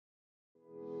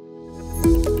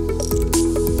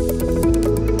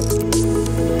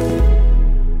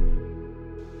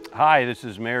Hi, this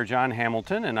is Mayor John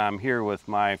Hamilton, and I'm here with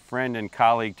my friend and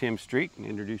colleague Tim Street.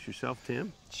 Introduce yourself,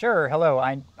 Tim. Sure. Hello,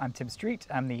 I'm Tim Street.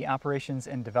 I'm the Operations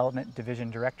and Development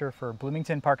Division Director for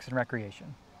Bloomington Parks and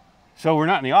Recreation. So we're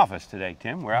not in the office today,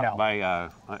 Tim. We're out No.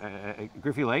 by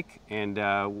Griffy Lake, and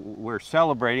we're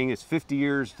celebrating. It's 50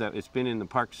 years that it's been in the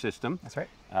park system. That's right.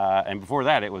 And before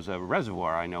that, it was a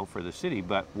reservoir, I know, for the city.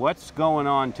 But what's going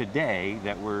on today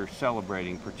that we're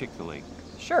celebrating particularly?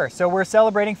 Sure. So we're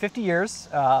celebrating 50 years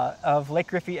of Lake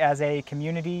Griffy as a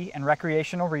community and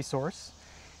recreational resource.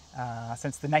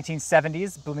 Since the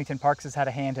 1970s, Bloomington Parks has had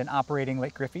a hand in operating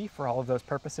Lake Griffy for all of those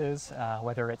purposes,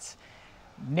 whether it's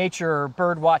nature,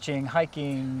 bird watching,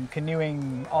 hiking,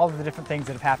 canoeing, all of the different things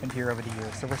that have happened here over the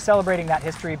years. So we're celebrating that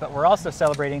history, but we're also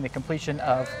celebrating the completion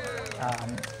of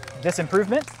this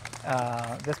improvement,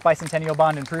 this bicentennial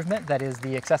bond improvement that is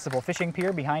the accessible fishing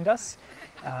pier behind us,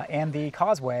 and the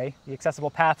causeway, the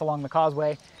accessible path along the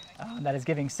causeway that is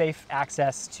giving safe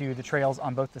access to the trails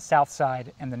on both the south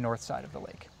side and the north side of the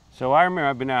lake. So I remember,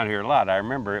 I've been out here a lot. I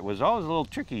remember it was always a little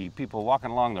tricky, people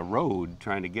walking along the road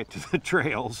trying to get to the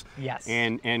trails. Yes.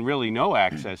 And really no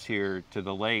access here to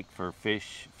the lake for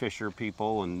fisher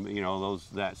people and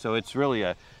that. So it's really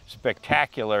a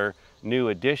spectacular new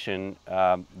addition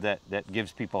that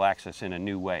gives people access in a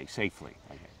new way, safely.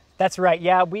 Okay. That's right.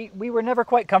 Yeah, we were never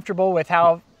quite comfortable with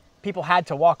how people had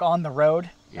to walk on the road.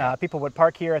 Yeah. People would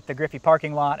park here at the Griffy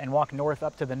parking lot and walk north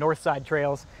up to the north side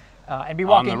trails and be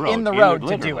walking in the road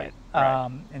to do it.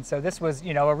 Right. And so this was,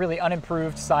 a really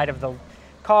unimproved side of the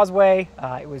causeway.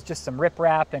 It was just some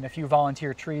riprap and a few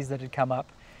volunteer trees that had come up.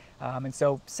 And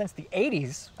so since the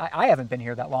 80s, I haven't been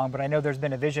here that long, but I know there's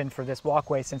been a vision for this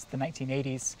walkway since the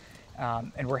 1980s.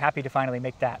 And we're happy to finally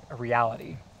make that a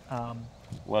reality.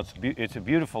 Well, it's a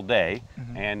beautiful day,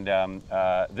 and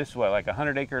this is what, like a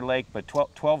 100-acre lake, but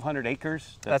 1,200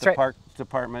 acres that That's the right. Park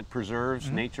Department preserves,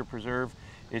 Nature Preserve.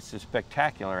 It's a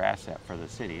spectacular asset for the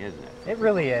city, isn't it? It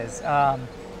really is.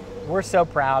 We're so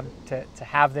proud to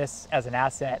have this as an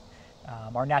asset.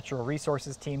 Our natural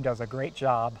resources team does a great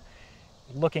job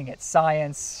looking at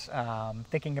science,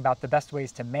 thinking about the best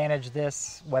ways to manage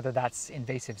this, whether that's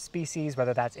invasive species,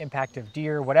 whether that's impact of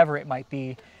deer, whatever it might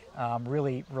be,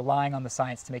 really relying on the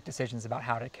science to make decisions about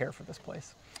how to care for this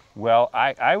place. Well,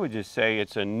 I would just say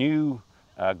it's a new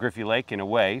Griffy Lake in a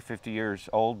way, 50 years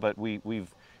old, but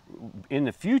we've in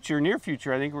the future, near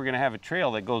future, I think we're going to have a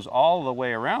trail that goes all the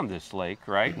way around this lake,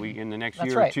 right? In the next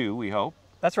year or two, we hope.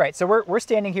 That's right. So we're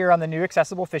standing here on the new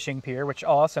accessible fishing pier, which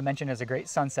I'll also mention is a great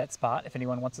sunset spot if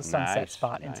anyone wants a sunset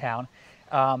spot in town.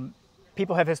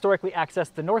 People have historically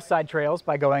accessed the north side trails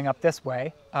by going up this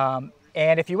way.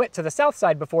 And if you went to the south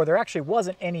side before, there actually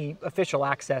wasn't any official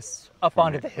access up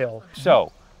onto the hill.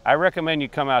 So I recommend you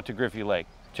come out to Griffy Lake.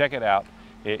 Check it out.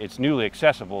 It's newly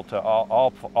accessible to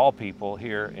all people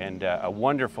here, and a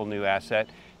wonderful new asset.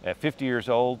 50 years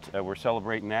old, we're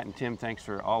celebrating that. And Tim, thanks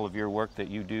for all of your work that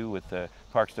you do with the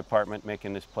Parks Department,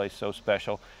 making this place so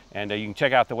special. And you can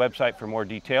check out the website for more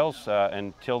details.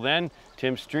 Until then,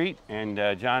 Tim Street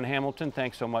and John Hamilton,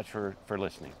 thanks so much for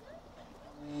listening.